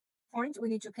point we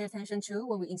need to pay attention to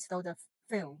when we install the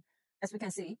film. As we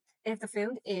can see, if the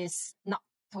film is not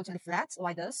totally flat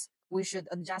like this, we should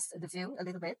adjust the film a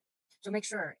little bit to make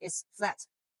sure it's flat.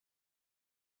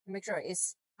 To make sure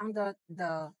it's under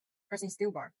the pressing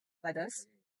steel bar like this.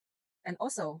 And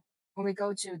also, when we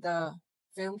go to the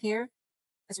film here,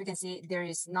 as we can see, there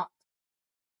is not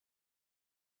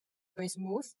very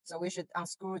smooth. So we should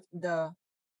unscrew the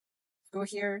screw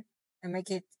here and make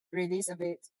it release a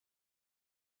bit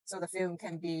so the film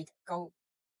can go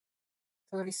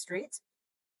totally straight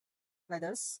like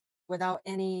this without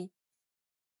any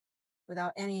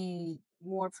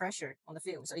more pressure on the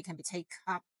film. So it can be taken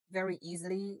up very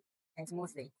easily and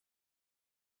smoothly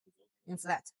and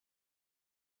flat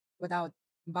without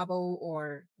bubble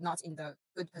or not in the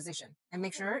good position. And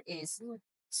make sure it's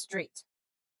straight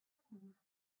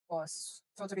or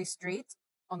totally straight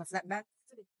on the flatbed.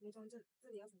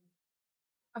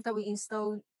 After we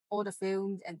install all the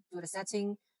film and do the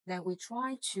setting, then we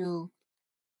try to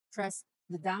press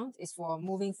the down is for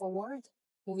moving forward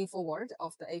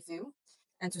of the A film,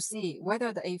 and to see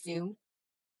whether the A film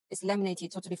is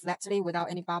laminated totally flatly without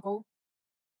any bubble.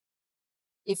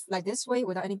 If like this way,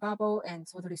 without any bubble and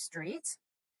totally straight,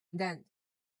 then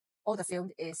all the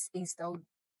film is installed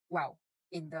well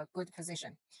in the good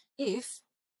position. If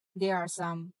there are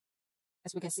some,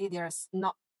 as we can see, there's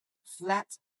not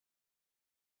flat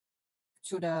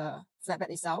to the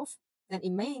flatbed itself, then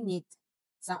it may need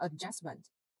some adjustment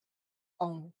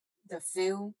on the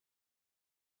film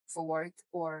forward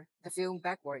or the film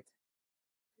backward.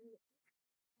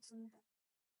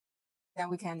 Then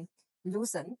we can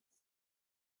loosen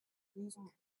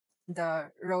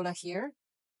the roller here,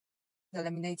 the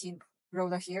laminating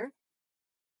roller here,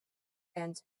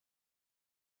 and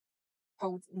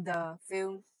hold the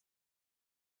film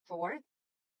forward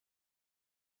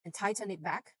and tighten it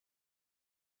back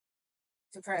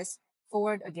to press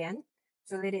forward again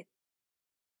to let it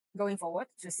going forward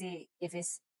to see if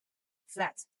it's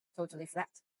flat, totally flat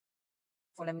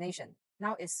for lamination.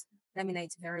 Now it's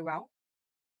laminate very well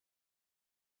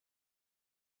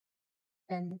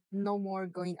and no more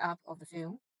going up of the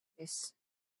film. It's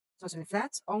totally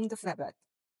flat on the flatbed.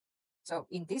 So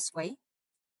in this way,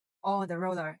 all the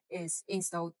roller is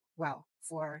installed well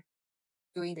for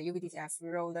doing the UV-DTF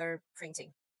roller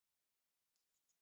printing.